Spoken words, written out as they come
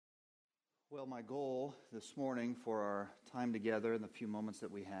Well, my goal this morning for our time together in the few moments that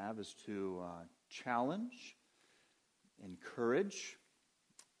we have is to challenge, encourage,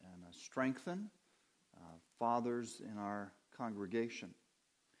 and strengthen fathers in our congregation.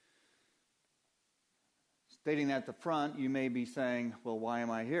 Stating that at the front, you may be saying, well, why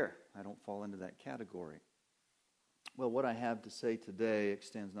am I here? I don't fall into that category. Well, what I have to say today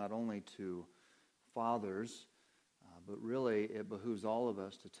extends not only to fathers, but really, it behooves all of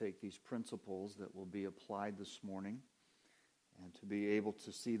us to take these principles that will be applied this morning and to be able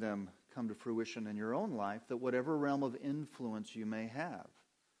to see them come to fruition in your own life, that whatever realm of influence you may have,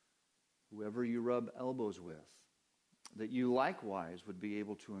 whoever you rub elbows with, that you likewise would be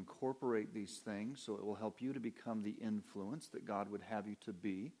able to incorporate these things so it will help you to become the influence that God would have you to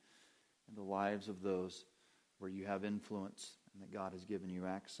be in the lives of those where you have influence and that God has given you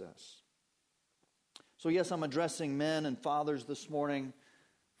access. So yes, I'm addressing men and fathers this morning,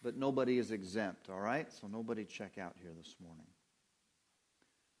 but nobody is exempt, all right? So nobody check out here this morning.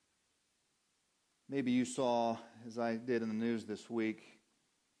 Maybe you saw, as I did in the news this week,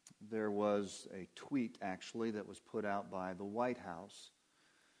 there was a tweet, actually, that was put out by the White House.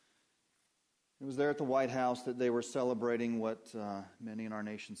 It was there at the White House that they were celebrating what many in our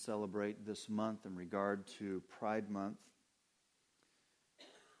nation celebrate this month in regard to Pride Month.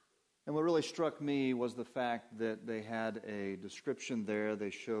 And what really struck me was the fact that they had a description there.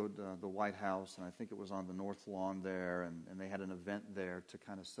 They showed the White House, and I think it was on the North Lawn there, and they had an event there to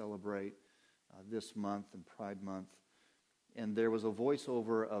kind of celebrate this month and Pride Month. And there was a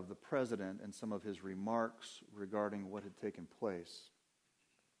voiceover of the president and some of his remarks regarding what had taken place.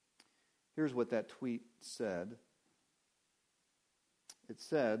 Here's what that tweet said. It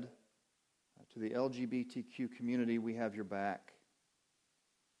said, to the LGBTQ community, we have your back.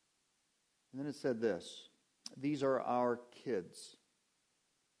 And then it said this: these are our kids.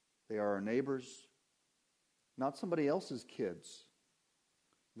 They are our neighbors, not somebody else's kids.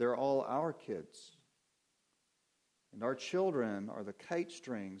 They're all our kids. And our children are the kite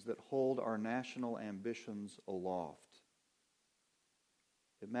strings that hold our national ambitions aloft.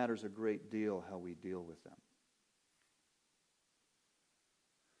 It matters a great deal how we deal with them.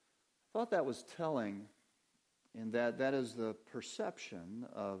 I thought that was telling in that that is the perception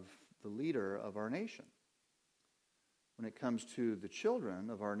of the leader of our nation. When it comes to the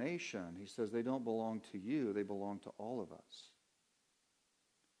children of our nation, he says they don't belong to you, they belong to all of us.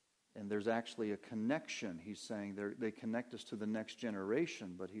 And there's actually a connection. He's saying they connect us to the next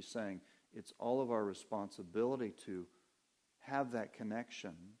generation, but he's saying it's all of our responsibility to have that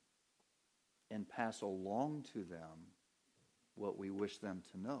connection and pass along to them what we wish them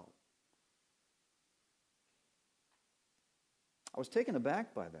to know. I was taken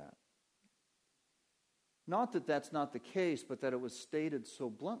aback by that. Not that that's not the case, but that it was stated so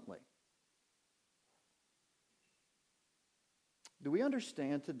bluntly. Do we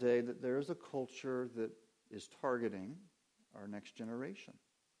understand today that there is a culture that is targeting our next generation?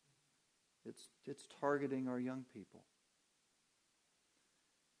 It's targeting our young people.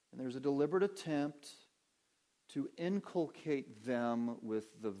 And there's a deliberate attempt to inculcate them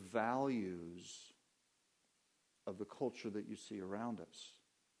with the values of the culture that you see around us.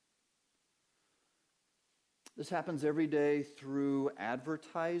 This happens every day through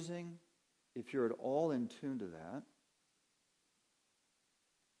advertising, if you're at all in tune to that.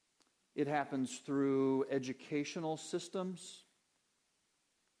 It happens through educational systems.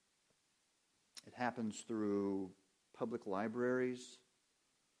 It happens through public libraries.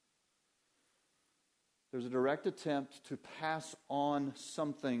 There's a direct attempt to pass on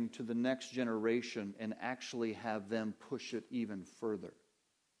something to the next generation and actually have them push it even further.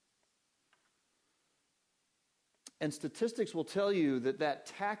 And statistics will tell you that that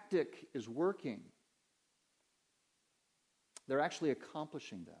tactic is working. They're actually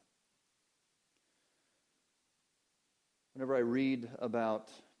accomplishing that. Whenever I read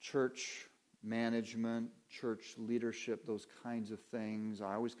about church management, church leadership, those kinds of things,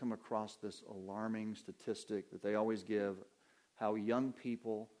 I always come across this alarming statistic that they always give, how young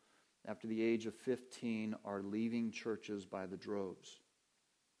people after the age of 15 are leaving churches by the droves.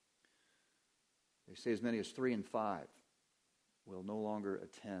 They say as many as 3 in 5 will no longer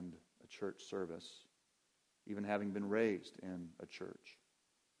attend a church service, even having been raised in a church.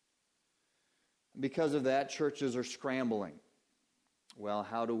 Because of that, churches are scrambling. Well,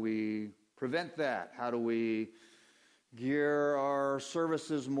 how do we prevent that? How do we gear our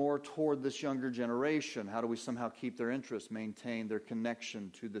services more toward this younger generation? How do we somehow keep their interest, maintain their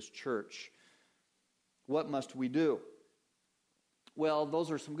connection to this church? What must we do? Well,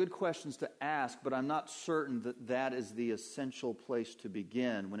 those are some good questions to ask, but I'm not certain that that is the essential place to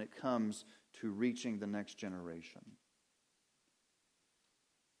begin when it comes to reaching the next generation.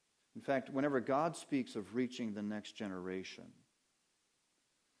 In fact, whenever God speaks of reaching the next generation,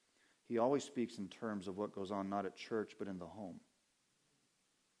 He always speaks in terms of what goes on not at church, but in the home.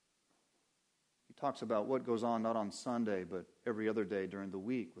 He talks about what goes on not on Sunday, but every other day during the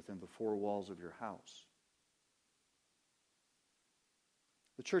week within the four walls of your house.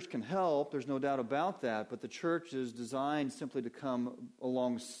 The church can help, there's no doubt about that, but the church is designed simply to come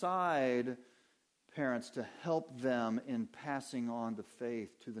alongside parents to help them in passing on the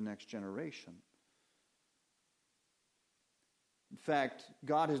faith to the next generation. In fact,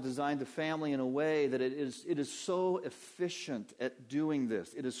 God has designed the family in a way that it is so efficient at doing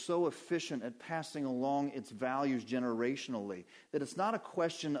this. It is so efficient at passing along its values generationally that it's not a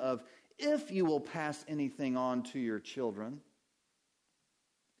question of if you will pass anything on to your children.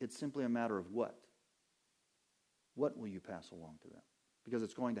 It's simply a matter of what. What will you pass along to them? Because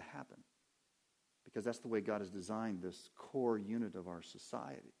it's going to happen. Because that's the way God has designed this core unit of our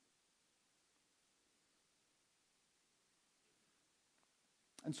society.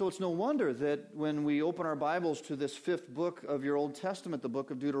 And so it's no wonder that when we open our Bibles to this fifth book of your Old Testament, the book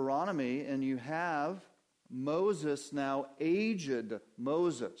of Deuteronomy, and you have Moses, now aged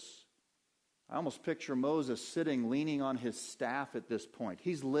Moses. I almost picture Moses sitting, leaning on his staff at this point.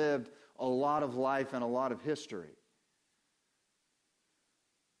 He's lived a lot of life and a lot of history.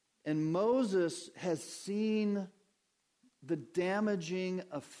 And Moses has seen the damaging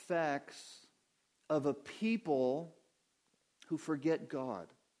effects of a people who forget God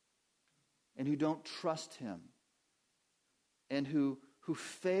and who don't trust Him and who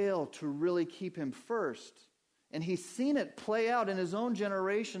fail to really keep Him first. And he's seen it play out in his own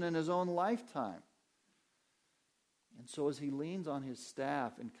generation, in his own lifetime. And so as he leans on his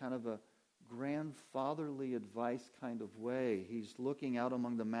staff in kind of a grandfatherly advice kind of way, he's looking out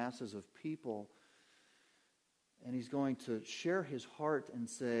among the masses of people, and he's going to share his heart and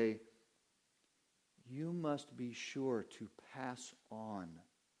say, you must be sure to pass on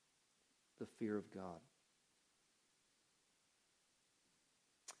the fear of God.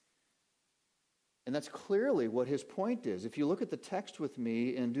 And that's clearly what his point is. If you look at the text with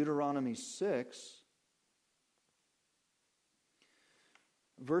me in Deuteronomy 6,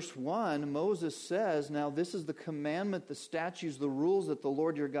 verse 1, Moses says, now this is the commandment, the statutes, the rules that the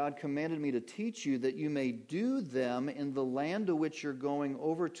Lord your God commanded me to teach you, that you may do them in the land to which you're going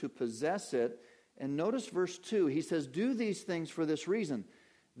over to possess it. And notice verse 2, he says, do these things for this reason,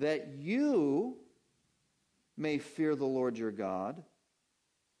 that you may fear the Lord your God,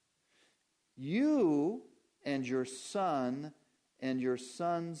 you and your son and your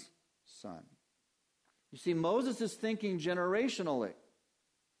son's son. You see, Moses is thinking generationally.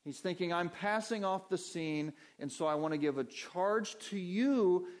 He's thinking, I'm passing off the scene, and so I want to give a charge to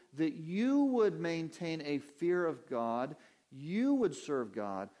you that you would maintain a fear of God, you would serve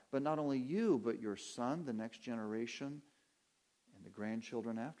God, but not only you, but your son, the next generation, and the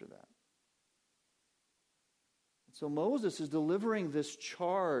grandchildren after that. So Moses is delivering this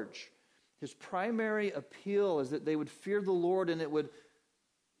charge. His primary appeal is that they would fear the Lord and it would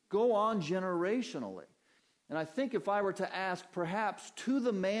go on generationally. And I think if I were to ask perhaps to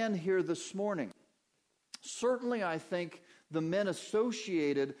the man here this morning, certainly I think the men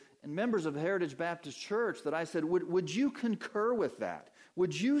associated and members of Heritage Baptist Church that I said, would you concur with that?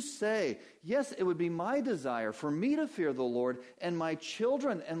 Would you say, yes, it would be my desire for me to fear the Lord and my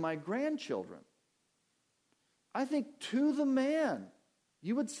children and my grandchildren? I think to the man,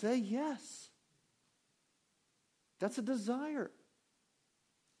 you would say yes. That's a desire.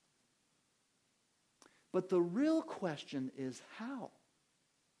 But the real question is how?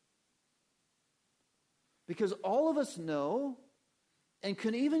 Because all of us know and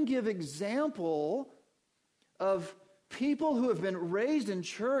can even give example of people who have been raised in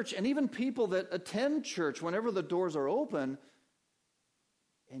church and even people that attend church whenever the doors are open,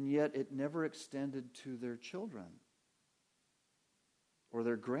 and yet it never extended to their children or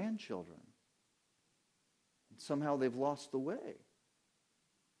their grandchildren. And somehow they've lost the way.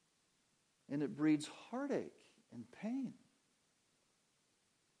 And it breeds heartache and pain.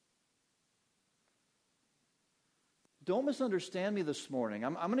 Don't misunderstand me this morning.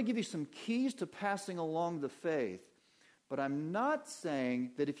 I'm going to give you some keys to passing along the faith, but I'm not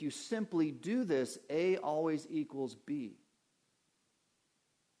saying that if you simply do this, A always equals B.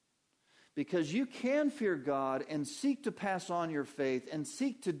 Because you can fear God and seek to pass on your faith and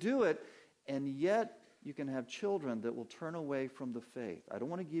seek to do it, and yet you can have children that will turn away from the faith. I don't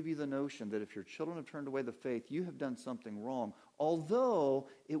want to give you the notion that if your children have turned away the faith, you have done something wrong. although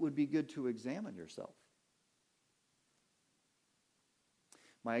it would be good to examine yourself.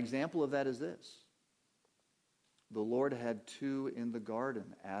 My example of that is this. The Lord had two in the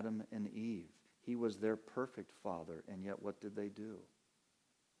garden, Adam and Eve. He was their perfect father, and yet what did they do?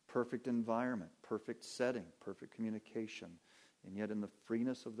 Perfect environment, perfect setting, perfect communication. And yet in the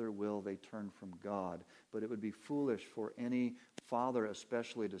freeness of their will, they turned from God. But it would be foolish for any father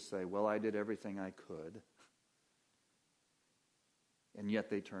especially to say, well, I did everything I could. And yet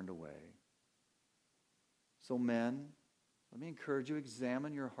they turned away. So men, let me encourage you,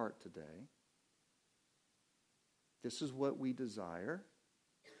 examine your heart today. This is what we desire.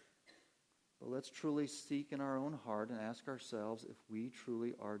 But let's truly seek in our own heart and ask ourselves if we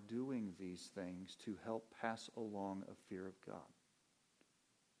truly are doing these things to help pass along a fear of God.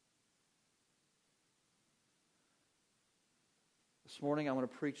 This morning I want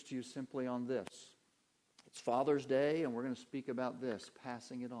to preach to you simply on this. It's Father's Day, and we're going to speak about this,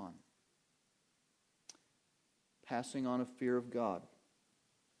 passing it on. Passing on a fear of God.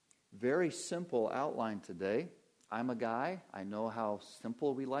 Very simple outline today. I'm a guy. I know how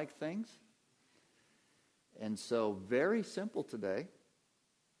simple we like things. And so very simple today.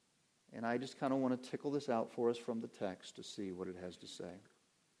 And I just kind of want to tickle this out for us from the text to see what it has to say.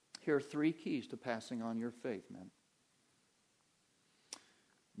 Here are 3 keys to passing on your faith, men.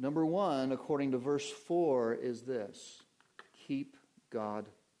 Number 1, according to verse 4, is this. Keep God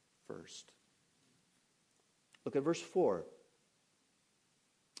first. Look at verse 4.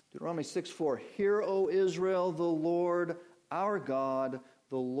 Deuteronomy 6:4. Hear, O Israel, the Lord our God,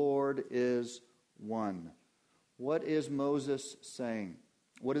 the Lord is one. What is Moses saying?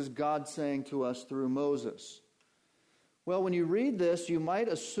 What is God saying to us through Moses? Well, when you read this, you might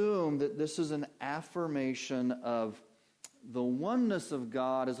assume that this is an affirmation of the oneness of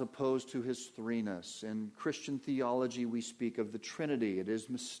God as opposed to his threeness. In Christian theology, we speak of the Trinity. It is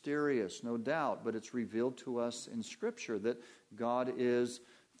mysterious, no doubt, but it's revealed to us in Scripture that God is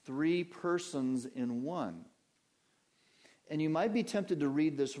 3 persons in one. And you might be tempted to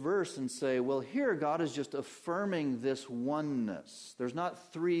read this verse and say, well, here God is just affirming this oneness. There's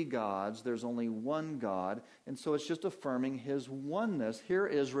not 3 gods, there's only one God, and so it's just affirming his oneness. Here,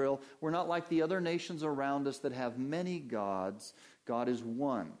 Israel, we're not like the other nations around us that have many gods. God is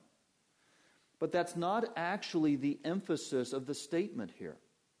one. But that's not actually the emphasis of the statement here.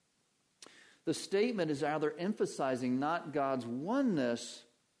 The statement is either emphasizing not God's oneness,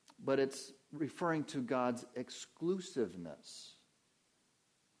 but it's referring to God's exclusiveness.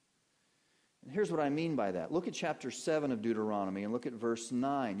 And here's what I mean by that. Look at chapter 7 of Deuteronomy and look at verse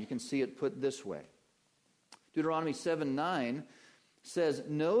 9. You can see it put this way. Deuteronomy 7:9 says,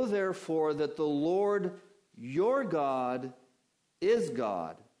 Know therefore that the Lord your God is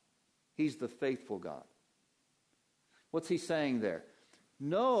God. He's the faithful God. What's he saying there?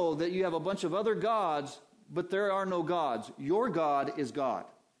 Know that you have a bunch of other gods, but there are no gods. Your God is God.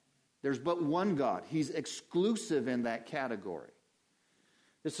 There's but one God. He's exclusive in that category.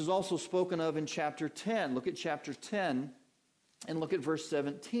 This is also spoken of in chapter 10. Look at chapter 10 and look at verse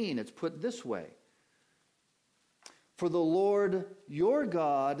 17. It's put this way. For the Lord your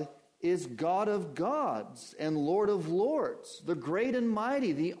God is God of gods and Lord of lords, the great and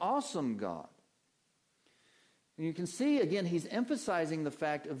mighty, the awesome God. And you can see, again, he's emphasizing the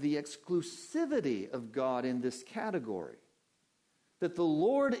fact of the exclusivity of God in this category. That the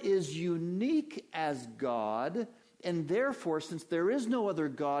Lord is unique as God, and therefore, since there is no other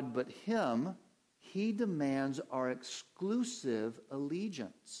God but him, he demands our exclusive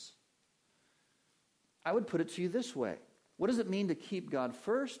allegiance. I would put it to you this way. What does it mean to keep God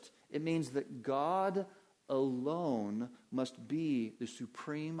first? It means that God alone must be the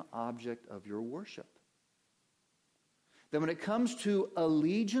supreme object of your worship. That when it comes to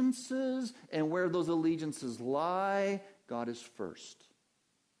allegiances and where those allegiances lie, God is first.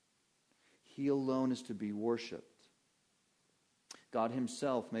 He alone is to be worshipped. God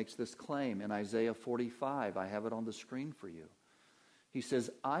himself makes this claim in Isaiah 45. I have it on the screen for you. He says,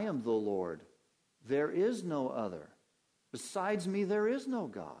 I am the Lord. There is no other. Besides me, there is no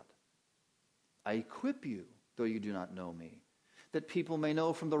God. I equip you, though you do not know me, that people may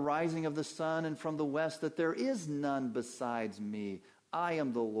know from the rising of the sun and from the west that there is none besides me. I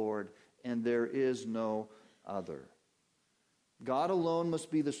am the Lord, and there is no other. God alone must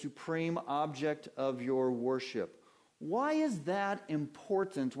be the supreme object of your worship. Why is that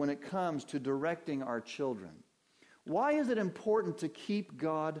important when it comes to directing our children? Why is it important to keep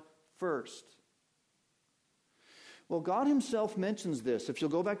God first? Well, God himself mentions this. If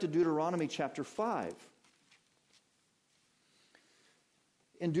you'll go back to Deuteronomy chapter 5.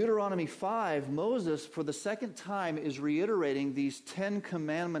 In Deuteronomy 5, Moses, for the second time, is reiterating these 10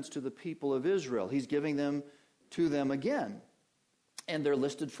 commandments to the people of Israel. He's giving them to them again. And they're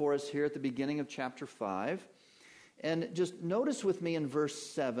listed for us here at the beginning of chapter 5. And just notice with me in verse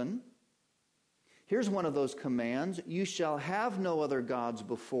 7, here's one of those commands. You shall have no other gods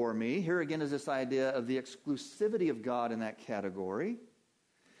before me. Here again is this idea of the exclusivity of God in that category.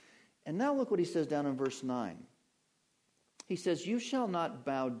 And now look what he says down in verse 9. He says, you shall not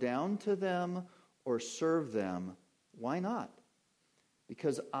bow down to them or serve them. Why not?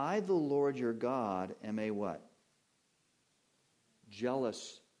 Because I, the Lord your God, am a what?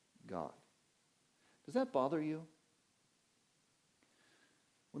 Jealous God. Does that bother you?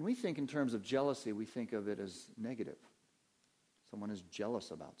 When we think in terms of jealousy, we think of it as negative. Someone is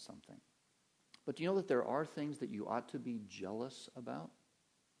jealous about something. But do you know that there are things that you ought to be jealous about?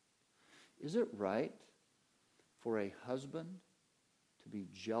 Is it right for a husband to be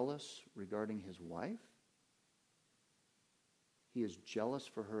jealous regarding his wife? He is jealous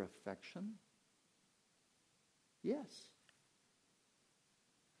for her affection? Yes.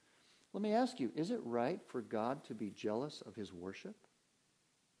 Let me ask you, is it right for God to be jealous of his worship?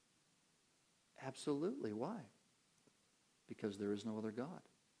 Absolutely. Why? Because there is no other God.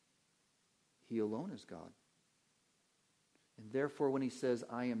 He alone is God. And therefore, when he says,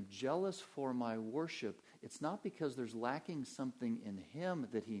 I am jealous for my worship, it's not because there's lacking something in him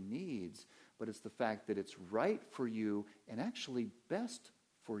that he needs, but it's the fact that it's right for you and actually best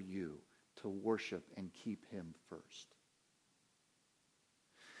for you to worship and keep him first.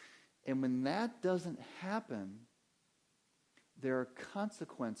 And when that doesn't happen, there are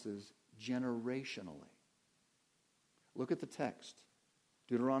consequences generationally. Look at the text.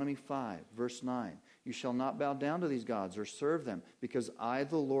 Deuteronomy 5, verse 9. You shall not bow down to these gods or serve them, because I,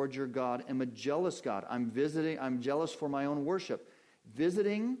 the Lord your God, am a jealous God. I'm jealous for my own worship,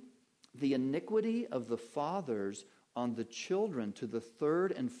 visiting the iniquity of the fathers on the children to the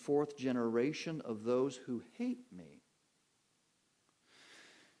third and fourth generation of those who hate me.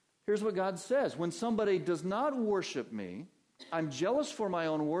 Here's what God says. When somebody does not worship me, I'm jealous for my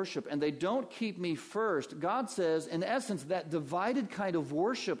own worship, and they don't keep me first. God says, in essence, that divided kind of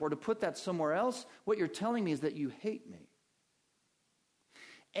worship, or to put that somewhere else, what you're telling me is that you hate me.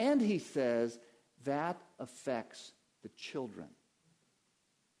 And he says, that affects the children.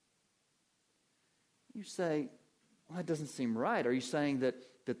 You say, well, that doesn't seem right. Are you saying that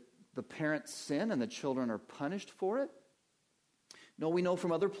the parents sin and the children are punished for it? No, we know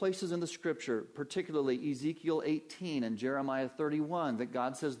from other places in the Scripture, particularly Ezekiel 18 and Jeremiah 31, that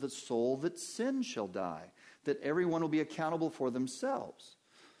God says the soul that sins shall die, that everyone will be accountable for themselves.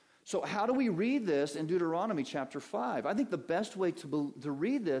 So how do we read this in Deuteronomy chapter 5? I think the best way to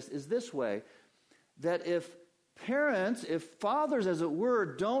read this is this way, that if parents, if fathers, as it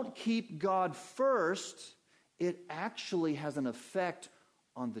were, don't keep God first, it actually has an effect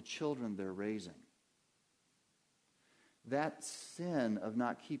on the children they're raising. That sin of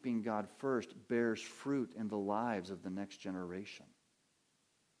not keeping God first bears fruit in the lives of the next generation.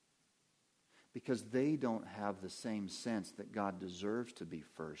 Because they don't have the same sense that God deserves to be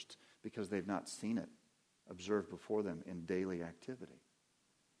first, because they've not seen it observed before them in daily activity.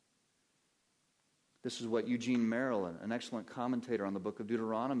 This is what Eugene Merrill, an excellent commentator on the book of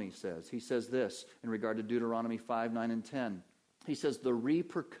Deuteronomy, says. He says this in regard to Deuteronomy 5, 9, and 10. He says, the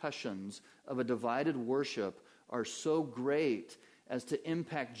repercussions of a divided worship are so great as to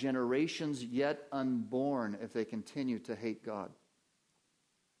impact generations yet unborn if they continue to hate God.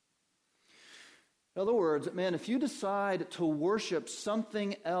 In other words, man, if you decide to worship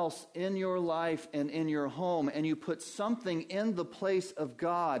something else in your life and in your home, and you put something in the place of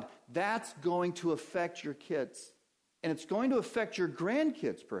God, that's going to affect your kids. And it's going to affect your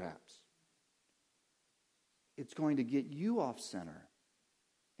grandkids, perhaps. It's going to get you off center,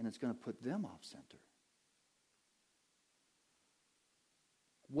 and it's going to put them off center.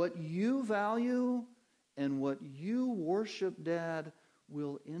 What you value and what you worship, Dad,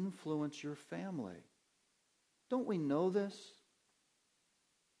 will influence your family. Don't we know this?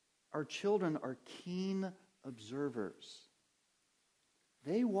 Our children are keen observers.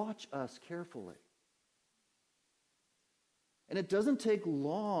 They watch us carefully. And it doesn't take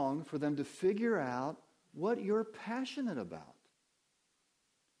long for them to figure out what you're passionate about,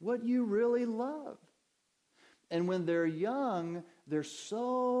 what you really love. And when they're young, they're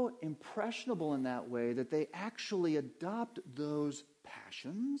so impressionable in that way that they actually adopt those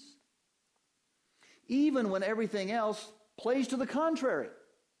passions, even when everything else plays to the contrary.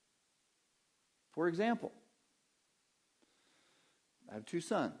 For example, I have 2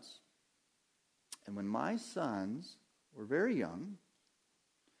 sons. And when my sons were very young,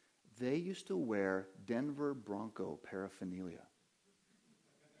 they used to wear Denver Bronco paraphernalia.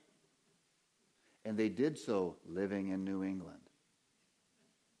 And they did so living in New England.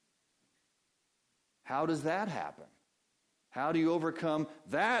 How does that happen? How do you overcome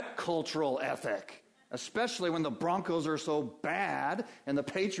that cultural ethic? Especially when the Broncos are so bad and the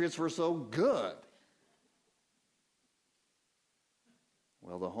Patriots were so good.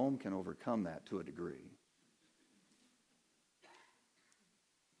 Well, the home can overcome that to a degree.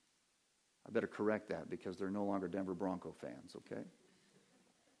 I better correct that because they're no longer Denver Bronco fans, okay?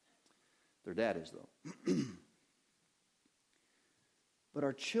 Their dad is, though. But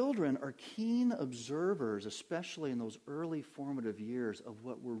our children are keen observers, especially in those early formative years, of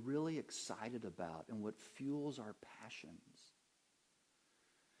what we're really excited about and what fuels our passions.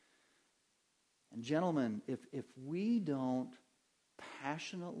 And gentlemen, if we don't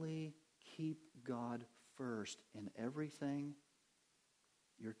passionately keep God first in everything,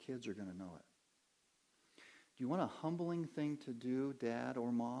 your kids are going to know it. Do you want a humbling thing to do, Dad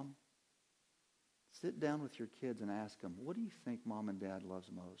or Mom? Sit down with your kids and ask them, what do you think Mom and Dad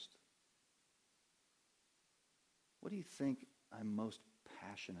loves most? What do you think I'm most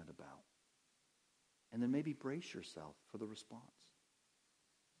passionate about? And then maybe brace yourself for the response.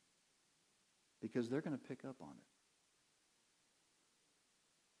 Because they're going to pick up on it.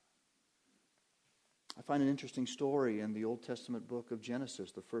 I find an interesting story in the Old Testament book of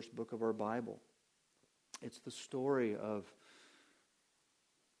Genesis, the first book of our Bible. It's the story of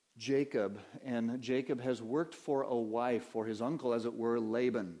Jacob, and Jacob has worked for a wife, for his uncle, as it were,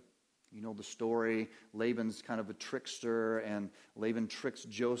 Laban. You know the story. Laban's kind of a trickster, and Laban tricks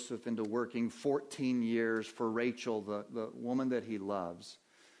Joseph into working 14 years for Rachel, the woman that he loves.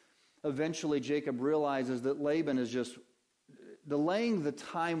 Eventually, Jacob realizes that Laban is just delaying the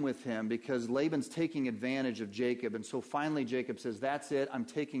time with him because Laban's taking advantage of Jacob. And so finally Jacob says, that's it, I'm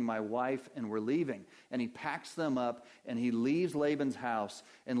taking my wife and we're leaving. And he packs them up and he leaves Laban's house.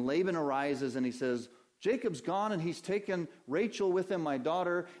 And Laban arises and he says, Jacob's gone and he's taken Rachel with him, my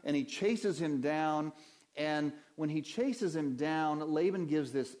daughter, and he chases him down. And when he chases him down, Laban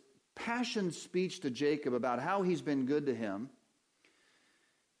gives this passionate speech to Jacob about how he's been good to him.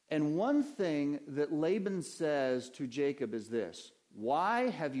 And one thing that Laban says to Jacob is this: why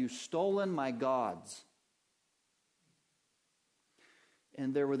have you stolen my gods?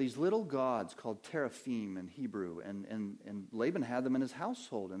 And there were these little gods called teraphim in Hebrew, and Laban had them in his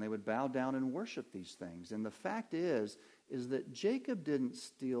household, and they would bow down and worship these things. And the fact is that Jacob didn't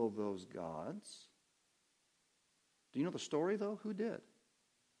steal those gods. Do you know the story, though? Who did?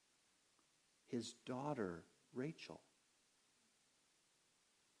 His daughter, Rachel.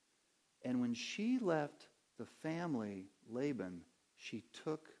 And when she left the family, Laban, she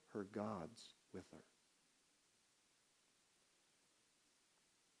took her gods with her.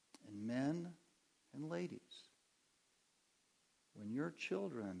 And men and ladies, when your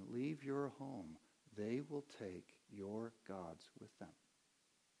children leave your home, they will take your gods with them.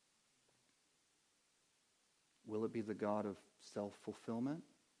 Will it be the God of self-fulfillment?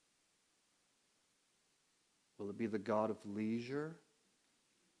 Will it be the God of leisure?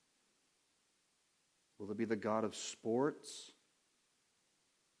 Will it be the God of sports?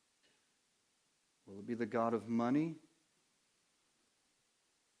 Will it be the God of money?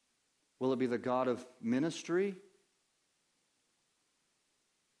 Will it be the God of ministry?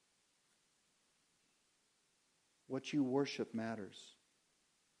 What you worship matters.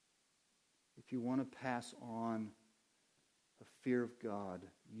 If you want to pass on a fear of God,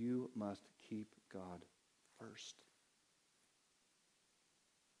 you must keep God first.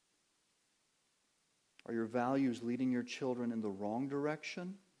 Are your values leading your children in the wrong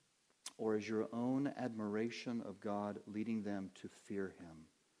direction? Or is your own admiration of God leading them to fear Him?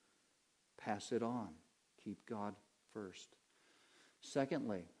 Pass it on. Keep God first.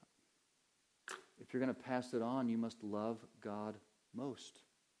 Secondly, if you're going to pass it on, you must love God most.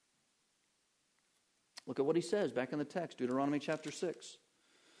 Look at what he says back in the text, Deuteronomy chapter 6.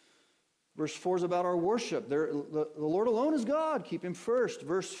 Verse 4 is about our worship. The Lord alone is God. Keep Him first.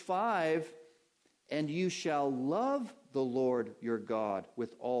 Verse 5, and you shall love the Lord your God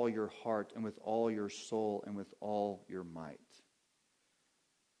with all your heart and with all your soul and with all your might.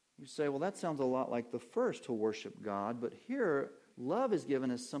 You say, well, that sounds a lot like the first, to worship God. But here, love is given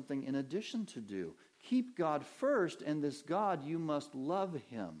as something in addition to do. Keep God first, and this God, you must love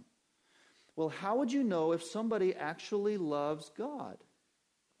Him. Well, how would you know if somebody actually loves God?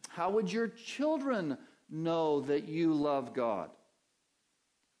 How would your children know that you love God?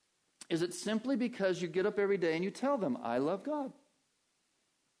 Is it simply because you get up every day and you tell them, I love God?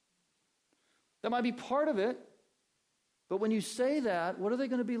 That might be part of it, But when you say that, what are they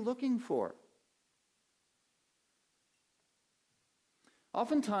going to be looking for?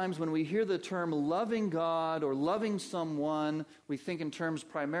 Oftentimes when we hear the term loving God or loving someone, we think in terms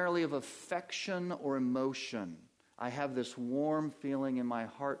primarily of affection or emotion. I have this warm feeling in my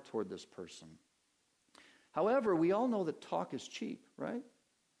heart toward this person. However, we all know that talk is cheap, right?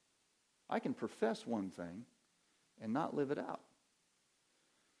 I can profess one thing and not live it out.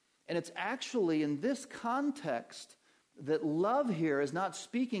 And it's actually in this context that love here is not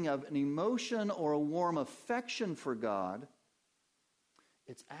speaking of an emotion or a warm affection for God.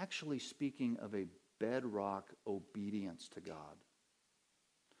 It's actually speaking of a bedrock obedience to God.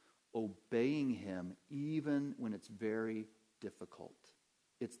 Obeying Him even when it's very difficult.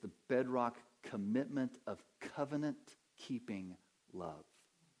 It's the bedrock commitment of covenant-keeping love.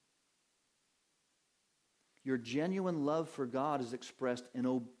 Your genuine love for God is expressed in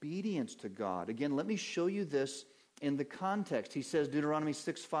obedience to God. Again, let me show you this in the context. He says, Deuteronomy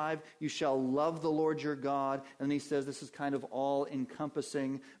 6:5, you shall love the Lord your God. And he says this is kind of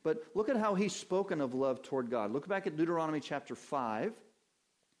all-encompassing. But look at how he's spoken of love toward God. Look back at Deuteronomy chapter 5.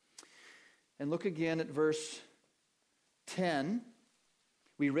 And look again at verse 10.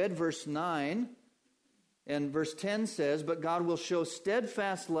 We read verse 9. And verse 10 says, but God will show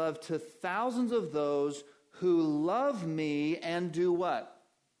steadfast love to thousands of those who love me and do what?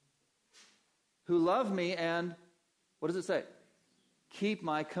 Who love me and, what does it say? Keep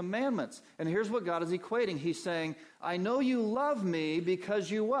my commandments. And here's what God is equating. He's saying, I know you love me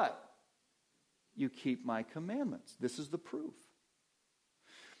because you what? You keep my commandments. This is the proof.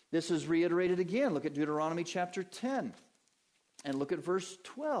 This is reiterated again. Look at Deuteronomy chapter 10 and look at verse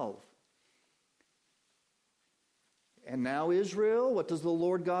 12. And now, Israel, what does the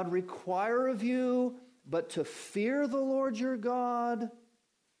Lord God require of you but to fear the Lord your God,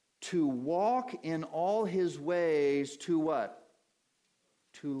 to walk in all His ways, to what?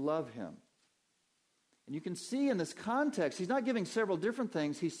 To love Him. And you can see in this context, He's not giving several different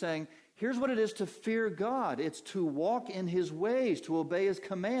things. He's saying, here's what it is to fear God. It's to walk in His ways, to obey His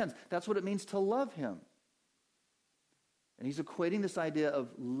commands. That's what it means to love Him. And he's equating this idea of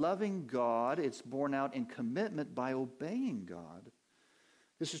loving God. It's borne out in commitment by obeying God.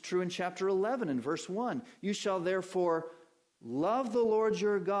 This is true in chapter 11 in verse 1. You shall therefore love the Lord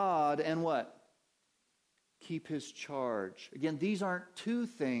your God and what? Keep His charge. Again, these aren't two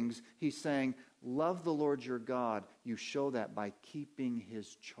things. He's saying, love the Lord your God. You show that by keeping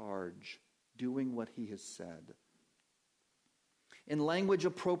His charge, doing what He has said. In language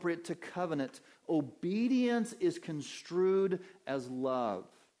appropriate to covenant, obedience is construed as love.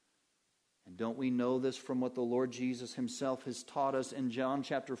 And don't we know this from what the Lord Jesus Himself has taught us in John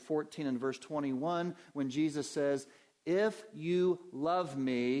chapter 14 and verse 21, when Jesus says, if you love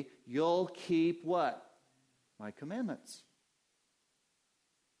me, you'll keep what? My commandments.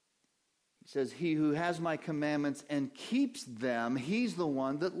 He says, he who has my commandments and keeps them, he's the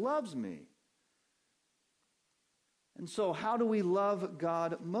one that loves me. And so how do we love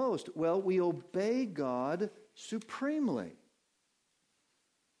God most? Well, we obey God supremely.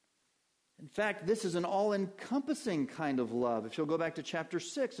 In fact, this is an all-encompassing kind of love. If you'll go back to chapter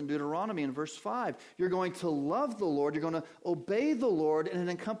 6 in Deuteronomy in verse 5, you're going to love the Lord, you're going to obey the Lord, and it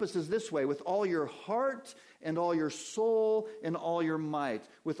encompasses this way: with all your heart and all your soul and all your might.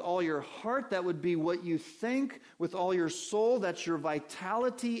 With all your heart, that would be what you think. With all your soul, that's your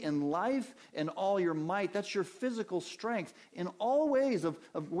vitality in life. And all your might, that's your physical strength. In all ways, of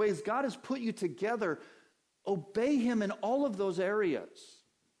ways God has put you together, obey Him in all of those areas.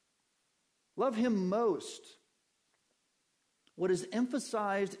 Love Him most. What is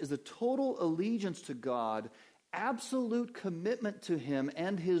emphasized is a total allegiance to God, absolute commitment to Him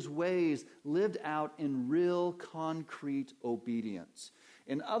and His ways lived out in real concrete obedience.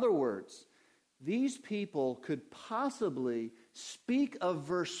 In other words, these people could possibly speak of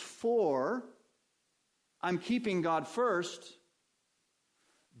verse 4, I'm keeping God first,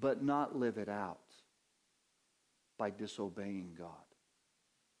 but not live it out by disobeying God.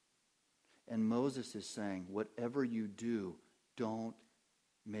 And Moses is saying, whatever you do, don't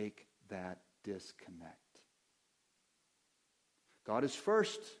make that disconnect. God is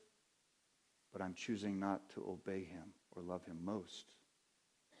first, but I'm choosing not to obey Him or love Him most.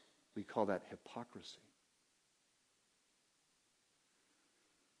 We call that hypocrisy.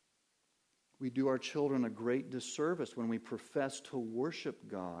 We do our children a great disservice when we profess to worship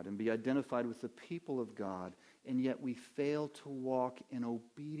God and be identified with the people of God, and yet we fail to walk in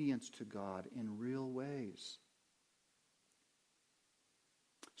obedience to God in real ways.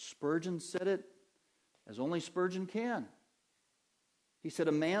 Spurgeon said it as only Spurgeon can. He said,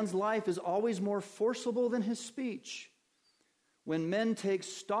 a man's life is always more forcible than his speech. When men take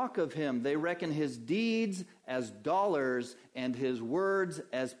stock of him, they reckon his deeds as dollars and his words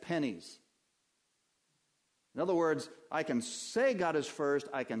as pennies. In other words, I can say God is first,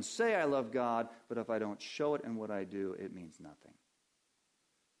 I can say I love God, but if I don't show it in what I do, it means nothing.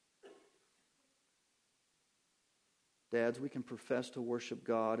 Dads, we can profess to worship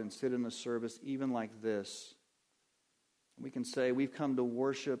God and sit in a service even like this. We can say we've come to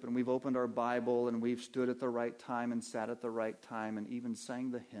worship and we've opened our Bible and we've stood at the right time and sat at the right time and even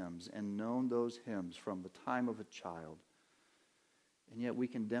sang the hymns and known those hymns from the time of a child. And yet we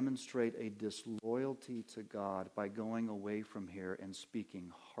can demonstrate a disloyalty to God by going away from here and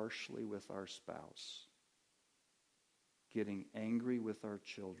speaking harshly with our spouse, getting angry with our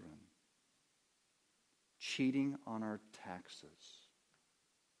children, cheating on our taxes,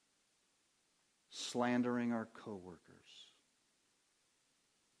 slandering our coworkers.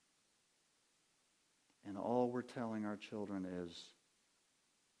 And all we're telling our children is,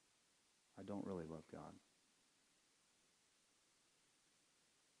 I don't really love God.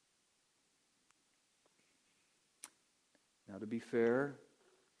 Now, to be fair,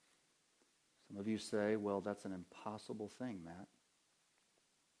 some of you say, well, that's an impossible thing, Matt.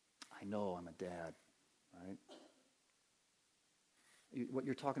 I know I'm a dad, right? What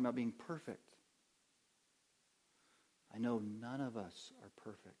you're talking about being perfect. I know none of us are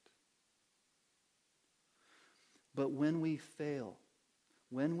perfect. But when we fail,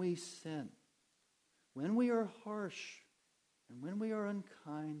 when we sin, when we are harsh, and when we are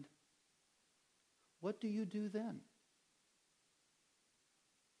unkind, what do you do then?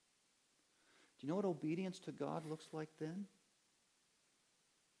 Do you know what obedience to God looks like then?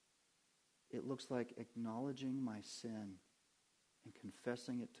 It looks like acknowledging my sin and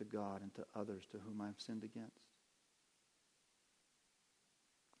confessing it to God and to others to whom I've sinned against.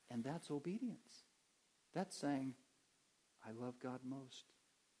 And that's obedience. That's saying, I love God most.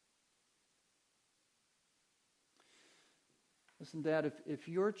 Listen, Dad, if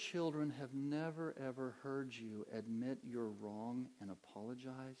your children have never, ever heard you admit you're wrong and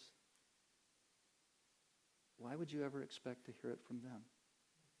apologize, why would you ever expect to hear it from them?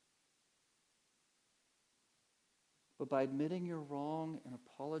 But by admitting you're wrong and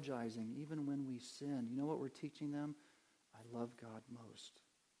apologizing, even when we sin, you know what we're teaching them? I love God most.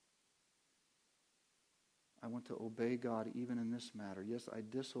 I want to obey God even in this matter. Yes, I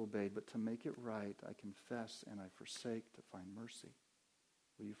disobeyed, but to make it right, I confess and I forsake to find mercy.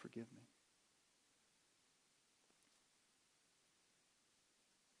 Will you forgive me?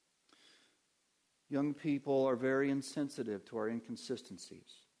 Young people are very insensitive to our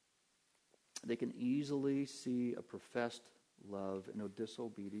inconsistencies. They can easily see a professed love in a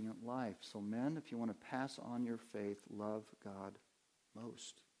disobedient life. So men, if you want to pass on your faith, love God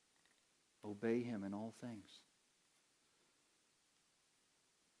most. Obey him in all things.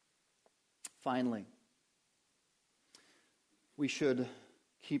 Finally, we should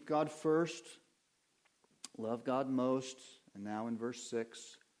keep God first, love God most, and now in verse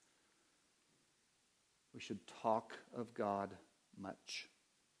 6, we should talk of God much.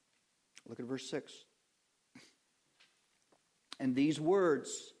 Look at verse 6. And these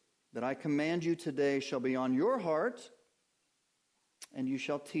words that I command you today shall be on your heart, and you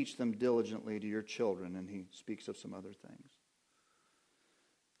shall teach them diligently to your children. And he speaks of some other things.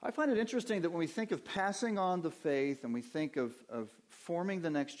 I find it interesting that when we think of passing on the faith and we think of forming the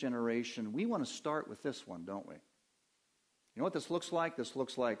next generation, we want to start with this one, don't we? You know what this looks like? This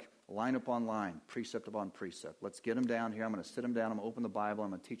looks like line upon line, precept upon precept. Let's get them down here. I'm going to sit them down. I'm going to open the Bible. I'm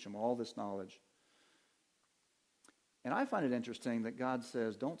going to teach them all this knowledge. And I find it interesting that God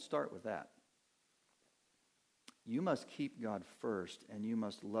says, don't start with that. You must keep God first, and you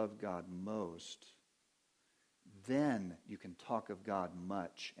must love God most. Then you can talk of God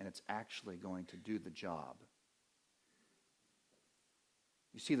much, and it's actually going to do the job.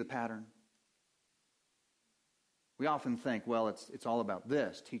 You see the pattern? We often think, well, it's all about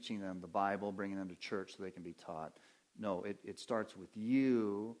this, teaching them the Bible, bringing them to church so they can be taught. No, it starts with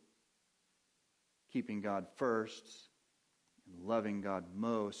you keeping God first and loving God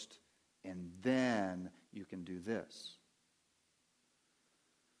most, and then you can do this.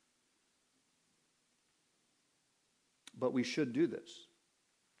 But we should do this.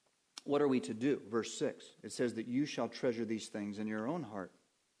 What are we to do? Verse 6, it says that you shall treasure these things in your own heart.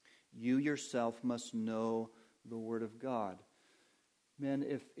 You yourself must know the Word of God. Men,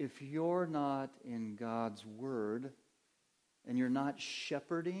 if you're not in God's Word and you're not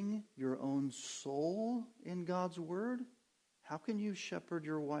shepherding your own soul in God's Word, how can you shepherd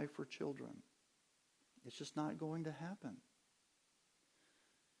your wife or children? It's just not going to happen.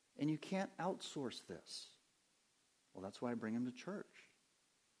 And you can't outsource this. Well, that's why I bring them to church.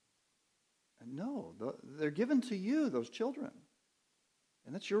 And no, they're given to you, those children.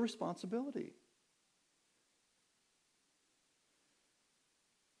 And that's your responsibility.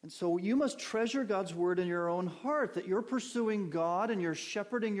 And so you must treasure God's word in your own heart, that you're pursuing God and you're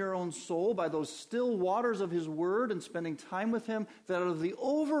shepherding your own soul by those still waters of his word and spending time with him, that out of the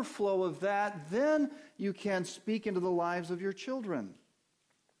overflow of that, then you can speak into the lives of your children.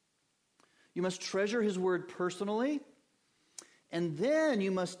 You must treasure his word personally, and then you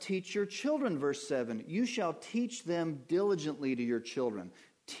must teach your children, verse 7. You shall teach them diligently to your children.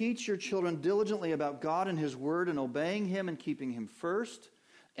 Teach your children diligently about God and his word and obeying him and keeping him first.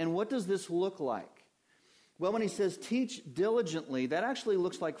 And what does this look like? Well, when he says teach diligently, that actually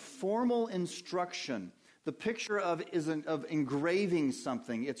looks like formal instruction. The picture of engraving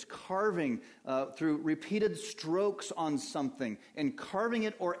something. It's carving through repeated strokes on something and carving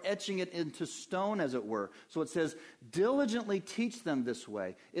it or etching it into stone, as it were. So it says, diligently teach them this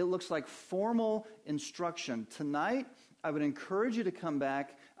way. It looks like formal instruction. Tonight, I would encourage you to come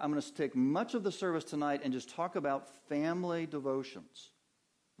back. I'm going to take much of the service tonight and just talk about family devotions.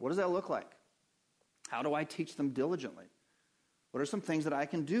 What does that look like? How do I teach them diligently? What are some things that I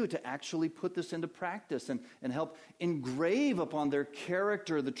can do to actually put this into practice and help engrave upon their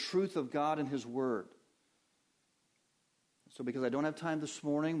character the truth of God and his word? So because I don't have time this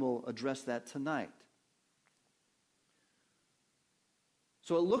morning, we'll address that tonight.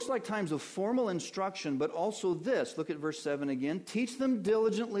 So it looks like times of formal instruction, but also this. Look at verse 7 again. Teach them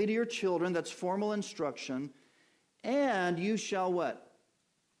diligently to your children. That's formal instruction. And you shall what?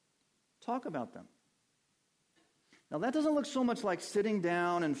 Talk about them. Now that doesn't look so much like sitting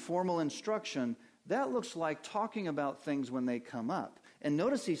down and formal instruction. That looks like talking about things when they come up. And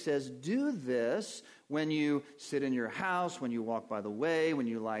notice he says, do this when you sit in your house, when you walk by the way, when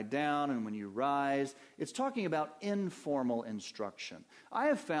you lie down, and when you rise. It's talking about informal instruction. I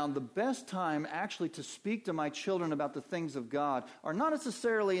have found the best time actually to speak to my children about the things of God are not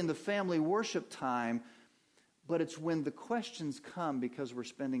necessarily in the family worship time, but it's when the questions come because we're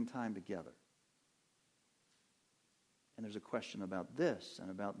spending time together. And there's a question about this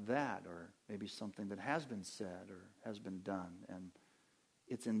and about that, or maybe something that has been said or has been done. And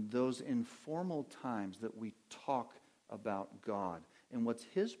it's in those informal times that we talk about God and what's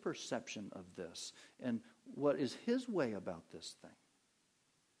his perception of this and what is his way about this thing.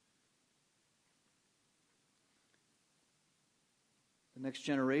 The next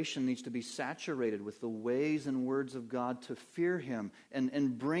generation needs to be saturated with the ways and words of God to fear him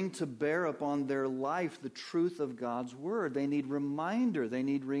and bring to bear upon their life the truth of God's word. They need reminder. They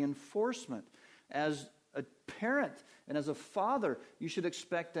need reinforcement. As a parent and as a father, you should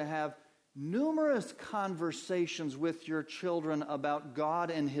expect to have numerous conversations with your children about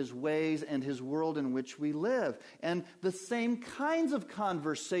God and his ways and his world in which we live. And the same kinds of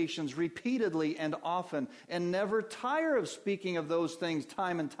conversations repeatedly and often, and never tire of speaking of those things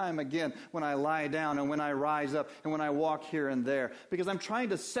time and time again when I lie down and when I rise up and when I walk here and there. Because I'm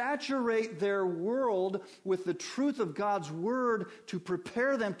trying to saturate their world with the truth of God's word to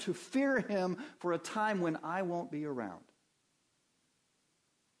prepare them to fear him for a time when I won't be around.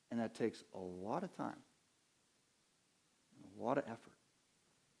 And that takes a lot of time, a lot of effort.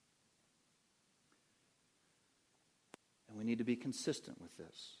 And we need to be consistent with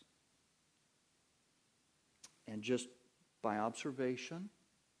this. And just by observation,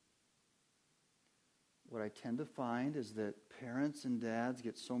 what I tend to find is that parents and dads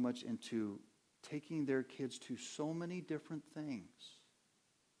get so much into taking their kids to so many different things,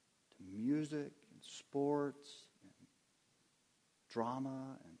 to music and sports and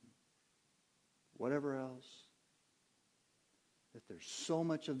drama and whatever else, that there's so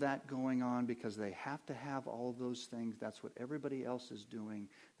much of that going on because they have to have all of those things. That's what everybody else is doing,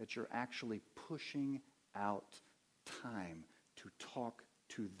 that you're actually pushing out time to talk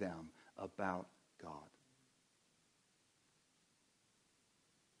to them about God.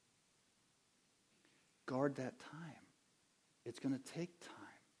 Guard that time. It's going to take time.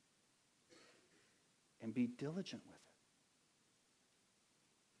 And be diligent with it.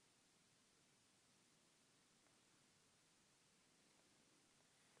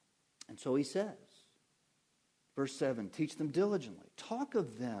 And so he says, verse 7, teach them diligently. Talk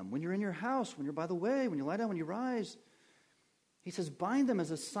of them when you're in your house, when you're by the way, when you lie down, when you rise. He says, bind them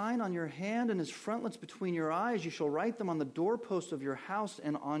as a sign on your hand and as frontlets between your eyes. You shall write them on the doorposts of your house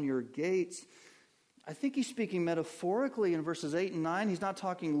and on your gates. I think he's speaking metaphorically in verses 8 and 9. He's not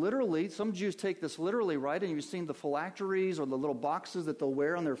talking literally. Some Jews take this literally, right? And you've seen the phylacteries or the little boxes that they'll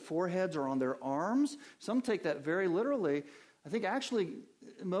wear on their foreheads or on their arms. Some take that very literally. I think actually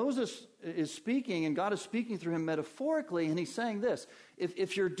Moses is speaking, and God is speaking through him metaphorically, and he's saying this.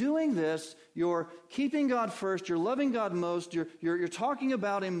 If you're doing this, you're keeping God first, you're loving God most, you're talking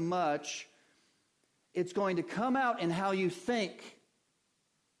about him much, it's going to come out in how you think.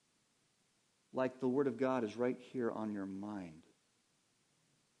 Like the Word of God is right here on your mind.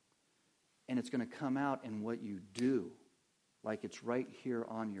 And it's going to come out in what you do, like it's right here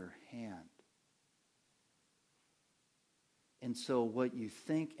on your hand. And so what you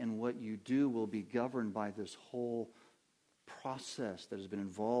think and what you do will be governed by this whole process that has been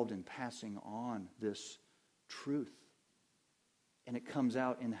involved in passing on this truth. And it comes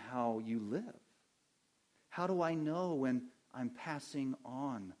out in how you live. How do I know when I'm passing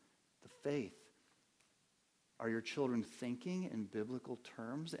on the faith? Are your children thinking in biblical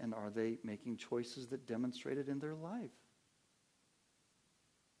terms, and are they making choices that demonstrate it in their life?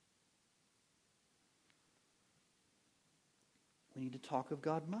 We need to talk of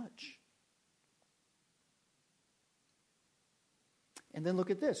God much. And then look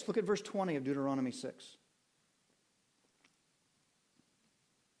at this. Look at verse 20 of Deuteronomy 6.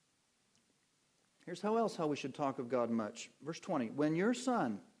 Here's how we should talk of God much. Verse 20. When your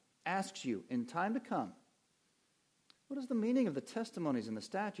son asks you in time to come, what is the meaning of the testimonies and the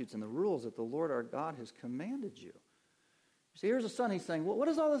statutes and the rules that the Lord our God has commanded you? See, here's a son. He's saying, well,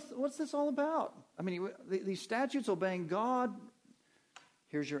 what's this all about? I mean, these statutes obeying God.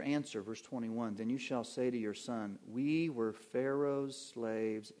 Here's your answer, verse 21. Then you shall say to your son, we were Pharaoh's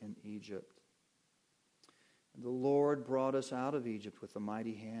slaves in Egypt. And the Lord brought us out of Egypt with a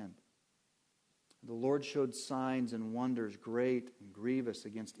mighty hand. The Lord showed signs and wonders great and grievous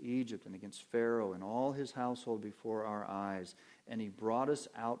against Egypt and against Pharaoh and all his household before our eyes. And he brought us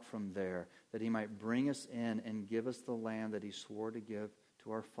out from there, that he might bring us in and give us the land that he swore to give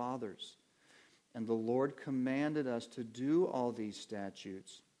to our fathers. And the Lord commanded us to do all these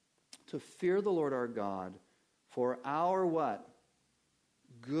statutes, to fear the Lord our God, for our what?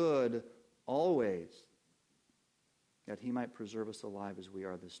 Good always, that he might preserve us alive as we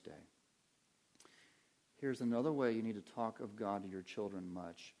are this day. Here's another way you need to talk of God to your children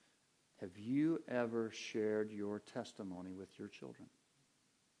much. Have you ever shared your testimony with your children?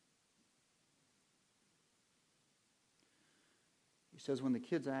 He says when the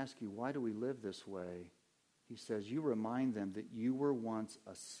kids ask you, why do we live this way? He says you remind them that you were once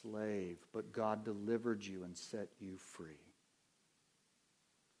a slave, but God delivered you and set you free.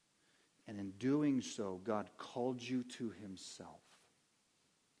 And in doing so, God called you to himself.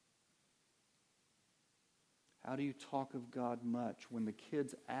 How do you talk of God much? When the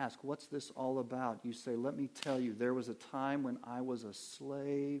kids ask, what's this all about? You say, let me tell you, there was a time when I was a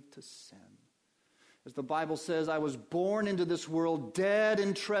slave to sin. As the Bible says, I was born into this world dead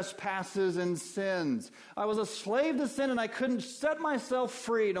in trespasses and sins. I was a slave to sin and I couldn't set myself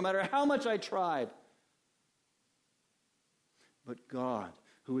free no matter how much I tried. But God,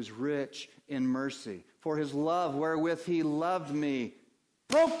 who is rich in mercy, for his love wherewith he loved me,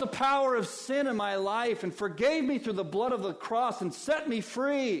 broke the power of sin in my life and forgave me through the blood of the cross and set me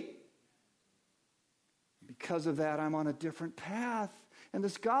free. Because of that, I'm on a different path. And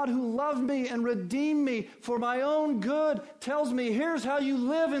this God who loved me and redeemed me for my own good tells me, here's how you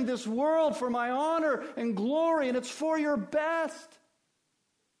live in this world for my honor and glory, and it's for your best.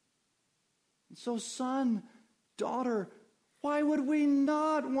 And so, son, daughter, why would we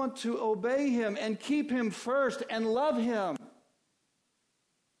not want to obey him and keep him first and love him?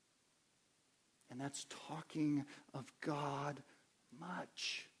 And that's talking of God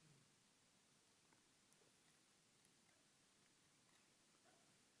much.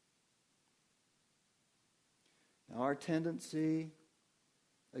 Now, our tendency,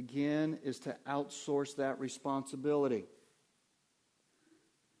 again, is to outsource that responsibility.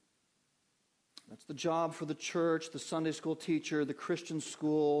 That's the job for the church, the Sunday school teacher, the Christian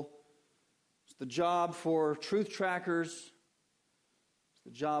school. It's the job for truth trackers. It's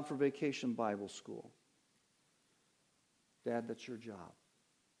the job for Vacation Bible School. Dad, that's your job.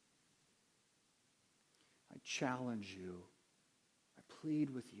 I challenge you. I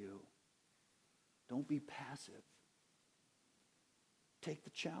plead with you. Don't be passive. Take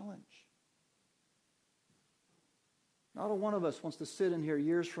the challenge. Not a one of us wants to sit in here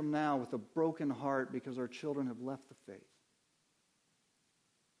years from now with a broken heart because our children have left the faith.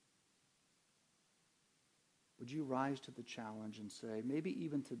 Would you rise to the challenge and say, maybe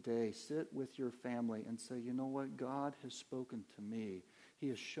even today, sit with your family and say, you know what? God has spoken to me. He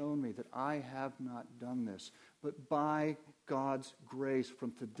has shown me that I have not done this. But by God's grace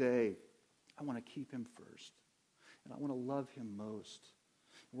from today, I want to keep him first. And I want to love him most.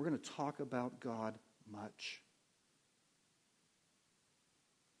 We're going to talk about God much.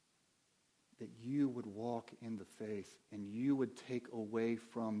 that you would walk in the faith and you would take away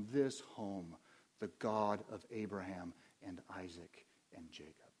from this home the God of Abraham and Isaac and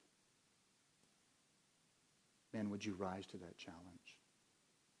Jacob. Men, would you rise to that challenge?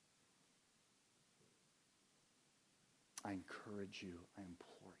 I encourage you. I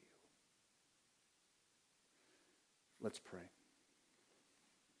implore you. Let's pray.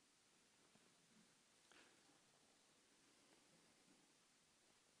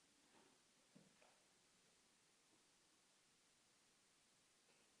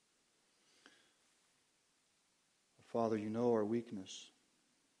 Father, you know our weakness.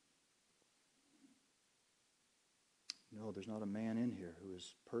 No, there's not a man in here who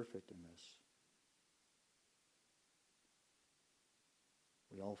is perfect in this.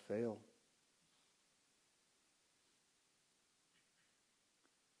 We all fail.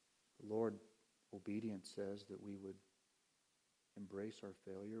 The Lord, obedience says that we would embrace our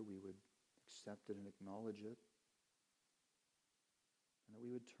failure, we would accept it and acknowledge it, and that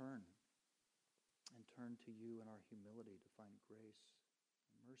we would turn to you in our humility to find grace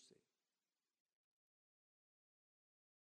and mercy.